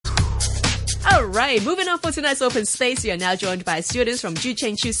All right, moving on for tonight's open space, we are now joined by students from Ju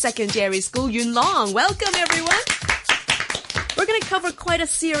Cheng Chu Secondary School, Yun Long. Welcome, everyone. We're going to cover quite a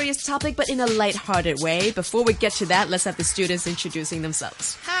serious topic, but in a light-hearted way. Before we get to that, let's have the students introducing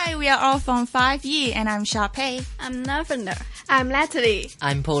themselves. Hi, we are all from 5E, and I'm Sharpay. I'm Lavender. I'm Natalie.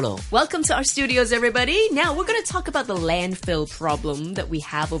 I'm Polo. Welcome to our studios, everybody. Now, we're going to talk about the landfill problem that we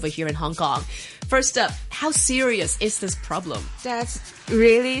have over here in Hong Kong. First up, how serious is this problem? That's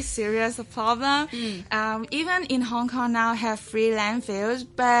really serious problem. Even in Hong Kong now have 3 landfills,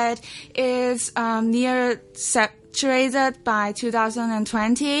 but it's near saturated by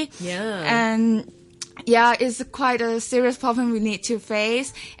 2020. Yeah. And yeah, it's quite a serious problem we need to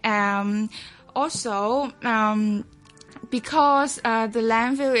face. Also, because the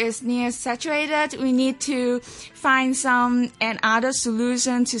landfill is near saturated, we need to find some and other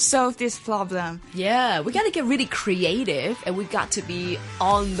solution to solve this problem. Yeah, we got to get really creative and we got to be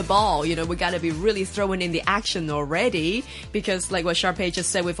on the ball. You know, we got to be really throwing in the action already because like what Sharpay just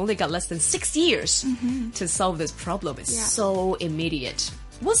said, we've only got less than 6 years to solve this problem. It's so immediate.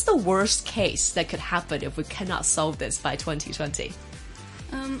 What's the worst case that could happen if we cannot solve this by 2020?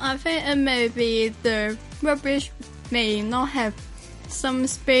 I think it may be the rubbish may not have some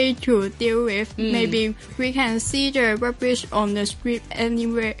space to deal with. Maybe we can see the rubbish on the street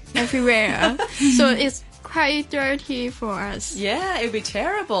everywhere. So it's quite dirty for us. Yeah, it'd be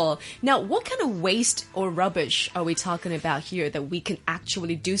terrible. Now, what kind of waste or rubbish are we talking about here that we can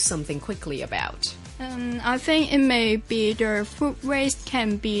actually do something quickly about? I think it may be the food waste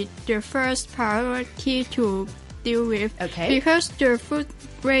can be the first priority to deal with. Okay. Because the food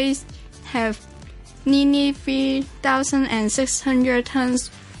waste have nearly 3,600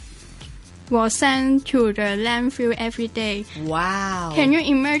 tons was sent to the landfill every day. Wow. Can you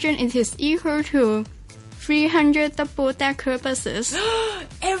imagine it is equal to 300 double-decker buses?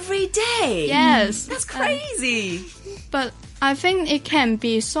 Every day? Yes. That's crazy. But I think it can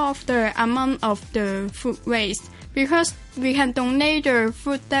be solved the amount of the food waste because we can donate the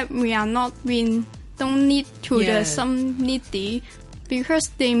food that we don't need to the some needy because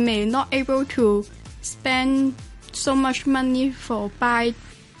they may not able to spend so much money for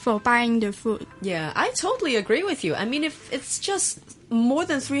buying the food. Yeah, I totally agree with you. I mean, if it's just more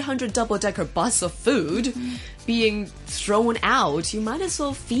than 300 double-decker bus of food being thrown out, you might as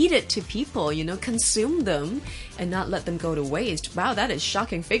well feed it to people, you know, consume them and not let them go to waste. Wow, that is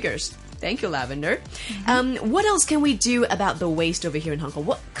shocking figures. Thank you, Lavender. What else can we do about the waste over here in Hong Kong?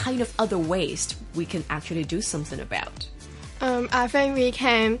 What kind of other waste we can actually do something about? I think we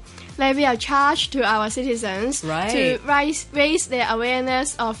can levy a charge to our citizens to raise their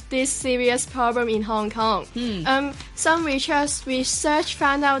awareness of this serious problem in Hong Kong. Some research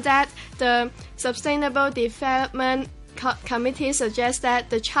found out that the Sustainable Development Committee suggests that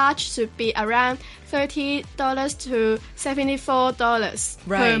the charge should be around $30 to $74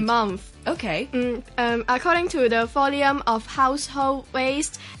 per month. Okay. According to the volume of household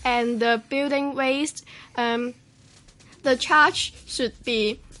waste and the building waste, the charge should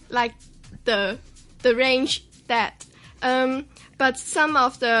be like the range that. But some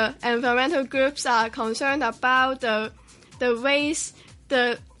of the environmental groups are concerned about the waste.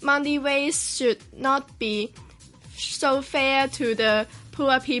 The money waste should not be so fair to the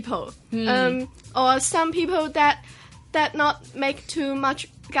poor people. Or some people that not make too much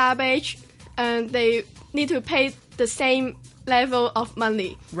garbage, they need to pay the same level of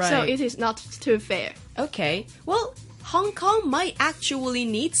money. So it is not too fair. Okay. Well, Hong Kong might actually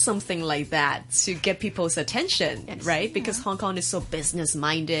need something like that to get people's attention, right? Because Hong Kong is so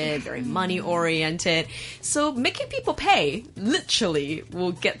business-minded, very money-oriented. So making people pay, literally,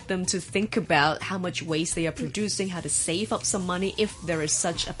 will get them to think about how much waste they are producing, how to save up some money if there is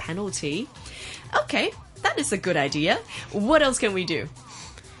such a penalty. Okay, that is a good idea. What else can we do?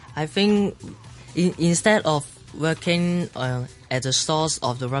 I think instead of working at the source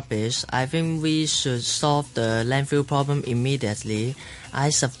of the rubbish, I think we should solve the landfill problem immediately. I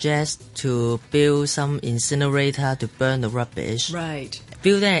suggest to build some incinerator to burn the rubbish. Right.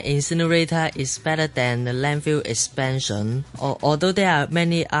 Building an incinerator is better than the landfill expansion. Although there are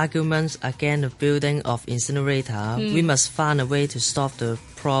many arguments against the building of incinerator, we must find a way to solve the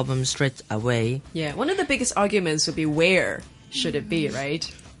problem straight away. Yeah, one of the biggest arguments would be where should it be, right?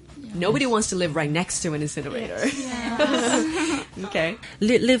 Nobody wants to live right next to an incinerator. Yes. Okay.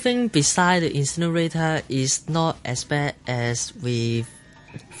 Living beside the incinerator is not as bad as we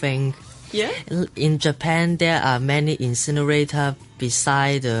think. Yeah. In Japan, there are many incinerators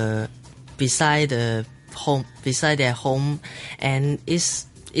beside their home, and it's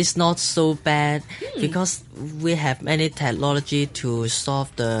it's not so bad because we have many technology to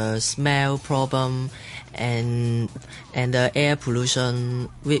solve the smell problem and the air pollution.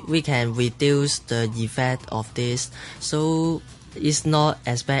 We can reduce the effect of this, so it's not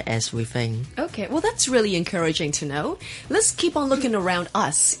as bad as we think. Okay, well, that's really encouraging to know. Let's keep on looking around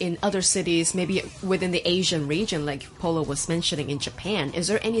us in other cities, maybe within the Asian region, like Polo was mentioning in Japan. Is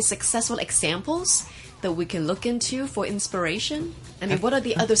there any successful examples that we can look into for inspiration? I mean, what are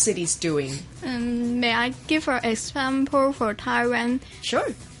the other cities doing? May I give an example for Taiwan? Sure.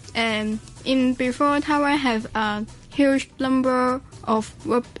 Before Taiwan have a huge number of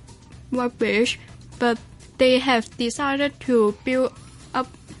rubbish, but they have decided to build up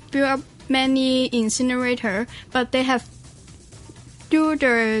many incinerator, but they have do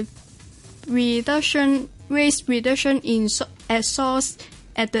the waste reduction at source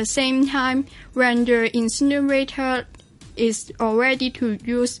at the same time when the incinerator is already to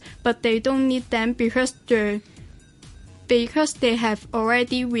use, but they don't need them because they have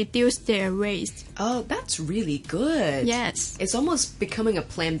already reduced their waste. Oh, that's really good. Yes. It's almost becoming a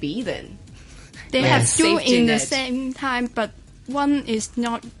plan B then. They Yes. have two Safety in the net. same time, but one is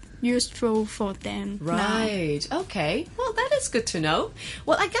not useful for them now. Right. Okay. Well, that is good to know.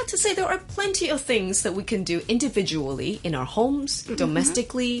 Well, I got to say there are plenty of things that we can do individually in our homes,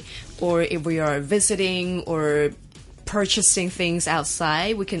 domestically, or if we are visiting or purchasing things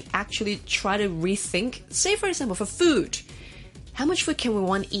outside, we can actually try to rethink. Say, for example, for food, how much food can we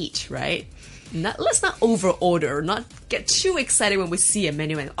want to eat, right? Let's not over order, not get too excited when we see a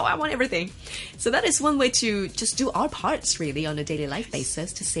menu and, oh, I want everything. So that is one way to just do our parts really on a daily life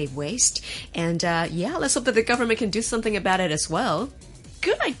basis to save waste. And yeah, let's hope that the government can do something about it as well.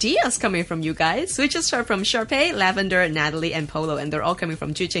 Good ideas coming from you guys. We just heard from Sharpay, Lavender, Natalie, and Polo, and they're all coming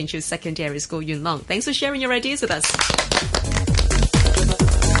from Ju Cheng Chu Secondary School, Yuen Long. Thanks for sharing your ideas with us.